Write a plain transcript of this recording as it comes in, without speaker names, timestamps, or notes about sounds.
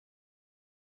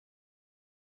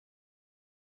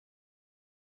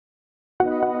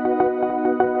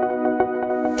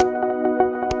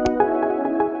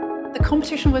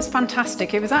competition was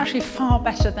fantastic. It was actually far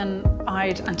better than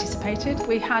I'd anticipated.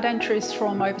 We had entries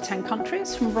from over 10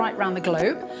 countries from right around the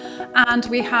globe, and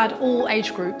we had all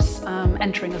age groups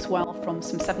entering as well, from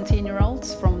some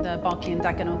 17-year-olds from the Barking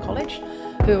Dagenham College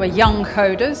who were young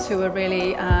coders who were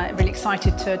really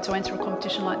excited to enter a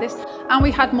competition like this, and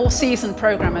we had more seasoned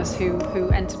programmers who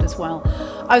entered as well.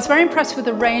 I was very impressed with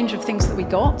the range of things that we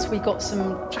got. We got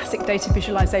some classic data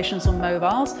visualizations on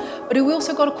mobiles, but we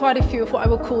also got quite a few of what I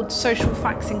would call social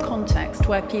facts in context,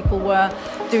 where people were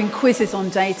doing quizzes on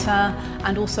data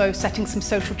and also setting some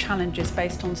social challenges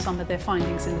based on some of their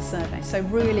findings in the survey. So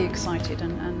really excited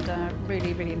and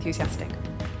really enthusiastic.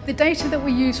 The data that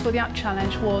we used for the App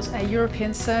Challenge was a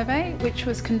European survey, which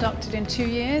was conducted in 2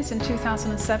 years, in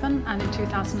 2007 and in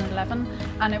 2011,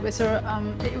 and it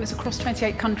was across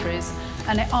 28 countries,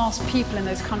 and it asked people in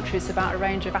those countries about a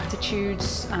range of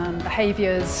attitudes,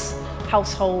 behaviours,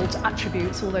 household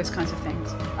attributes, all those kinds of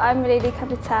things. I'm Lady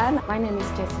Capitan. My name is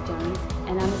Jessie Jones,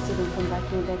 and I'm a student from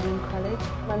Barking Dagenham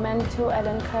College. My mentor,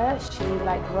 Ellen Kerr, she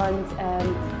runs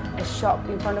a shop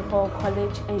in front of our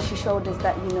college, and she showed us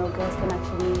that girls can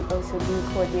actually also do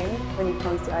coding when it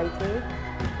comes to IT.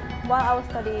 While I was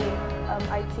studying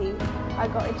IT, I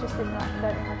got interested in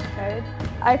learning how to code.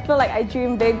 I feel like I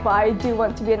dream big, but I do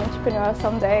want to be an entrepreneur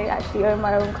someday, actually own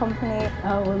my own company.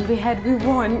 When we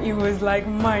won, it was like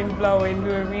mind-blowing. We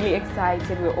were really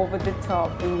excited, we were over the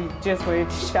top, and we just wanted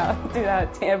to shout it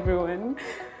out to everyone.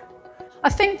 I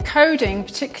think coding,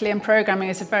 particularly in programming,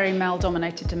 is a very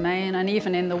male-dominated domain, and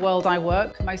even in the world I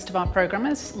work, most of our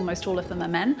programmers, almost all of them, are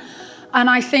men. And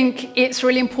I think it's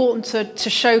really important to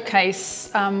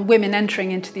showcase women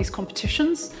entering into these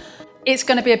competitions. It's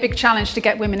going to be a big challenge to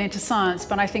get women into science,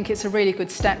 but I think it's a really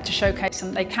good step to showcase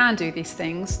that they can do these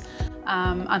things,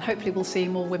 and hopefully we'll see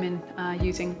more women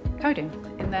using coding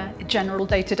in their general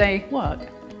day-to-day work.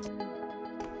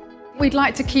 We'd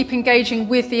like to keep engaging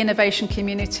with the innovation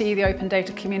community, the open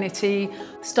data community,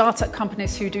 startup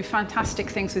companies who do fantastic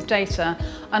things with data,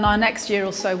 and our next year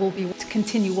or so will be to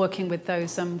continue working with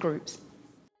those groups.